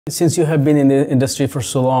Since you have been in the industry for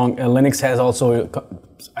so long, Linux has also,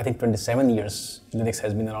 I think 27 years. Linux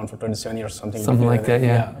has been around for 27 years, something like that,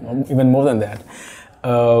 yeah. Even more than that.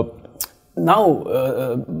 Now,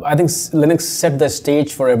 I think Linux set the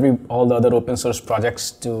stage for all the other open source projects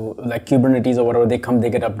to, like Kubernetes or whatever, they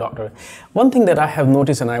get adopted. One thing that I have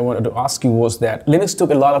noticed and I wanted to ask you was that Linux took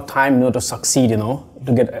a lot of time, to succeed,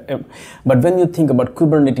 to get. But when you think about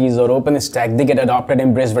Kubernetes or OpenStack, they get adopted,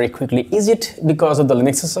 embraced very quickly. Is it because of the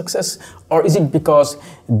Linux's success, or is it because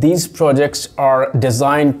these projects are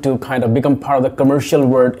designed to kind of become part of the commercial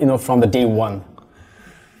world, from the day one?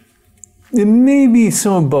 It may be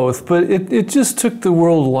some of both, but it just took the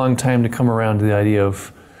world a long time to come around to the idea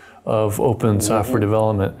of open software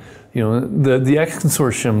development. The X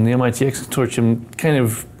Consortium, the MIT X Consortium, kind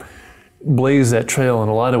of blazed that trail in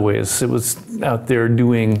a lot of ways. It was out there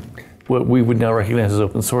doing what we would now recognize as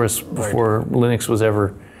open source before Linux was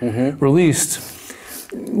ever released.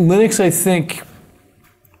 Linux, I think,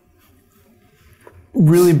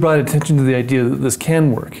 really brought attention to the idea that this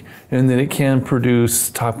can work and that it can produce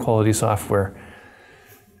top quality software.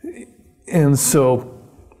 And so,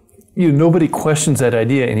 nobody questions that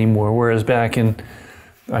idea anymore, whereas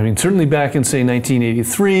certainly back in, say,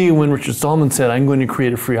 1983, when Richard Stallman said, "I'm going to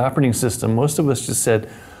create a free operating system," most of us just said,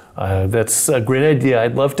 that's a great idea,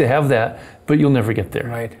 I'd love to have that, but you'll never get there.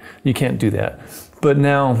 Right. You can't do that. But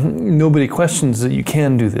now, nobody questions that you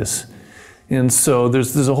can do this. And so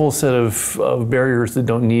there's a whole set of barriers that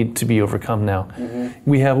don't need to be overcome now.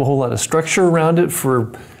 We have a whole lot of structure around it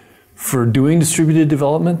for doing distributed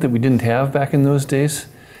development that we didn't have back in those days.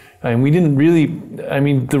 And we didn't really,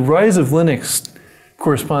 the rise of Linux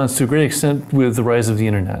corresponds to a great extent with the rise of the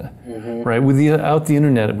internet, right? Without the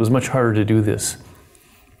internet, it was much harder to do this.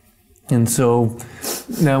 And so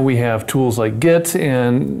now we have tools like Git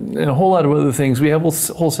and a whole lot of other things. We have a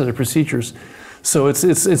whole set of procedures. So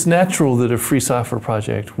it's natural that a free software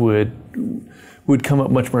project would come up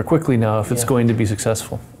much more quickly now if it's going to be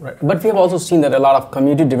successful. Right. But we have also seen that a lot of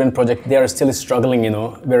community-driven projects, they are still struggling,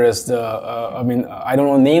 whereas I don't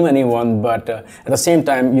want to name anyone, but at the same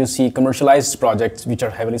time, you see commercialized projects which are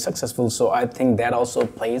heavily successful. So I think that also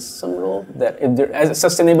plays some role.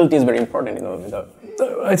 Sustainability is very important,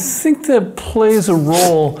 I think that plays a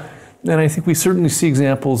role, and I think we certainly see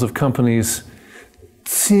examples of companies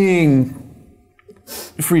seeing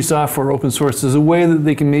free software, open source, as a way that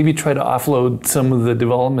they can maybe try to offload some of the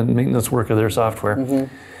development and maintenance work of their software.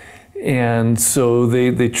 And so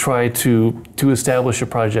they try to establish a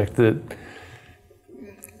project that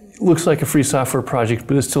looks like a free software project,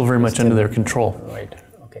 but is still very much under their control. Right.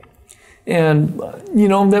 Okay. And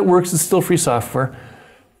that works. It's still free software.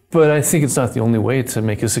 But I think it's not the only way to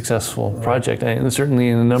make a successful project. And certainly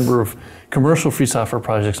in a number of commercial free software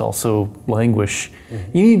projects also languish.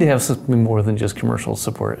 You need to have something more than just commercial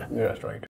support. Yeah, that's right.